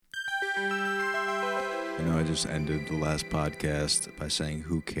I know I just ended the last podcast by saying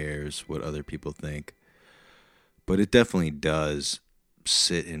who cares what other people think, but it definitely does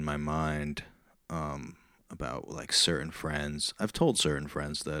sit in my mind about like certain friends. I've told certain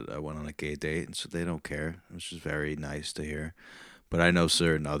friends that I went on a gay date, and so they don't care, which is very nice to hear. But I know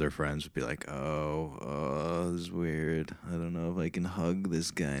certain other friends would be like, this is weird. I don't know if I can hug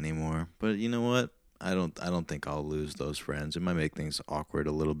this guy anymore. But you know what? I don't think I'll lose those friends. It might make things awkward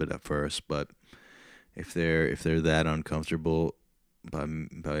a little bit at first, but if they're that uncomfortable by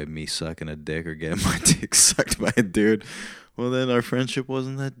me sucking a dick or getting my dick sucked by a dude, well then our friendship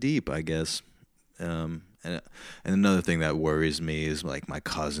wasn't that deep, I guess. And another thing that worries me is like my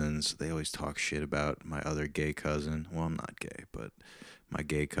cousins. They always talk shit about my other gay cousin. Well, I'm not gay, but my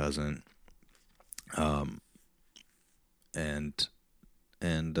gay cousin. Um, and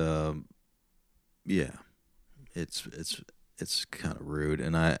and yeah, it's kind of rude,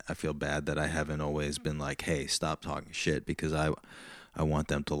 and I feel bad that I haven't always been like, hey, stop talking shit, because I want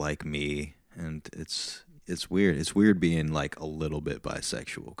them to like me, and it's weird. It's weird being like a little bit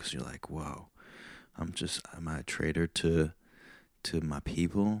bisexual, because you're like, whoa, am I a traitor to my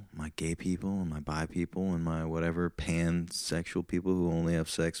people, my gay people, and my bi people, and my whatever pansexual people who only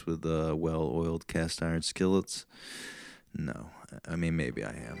have sex with well-oiled cast iron skillets? No, I mean maybe I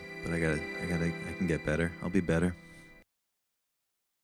am, but I can get better. I'll be better.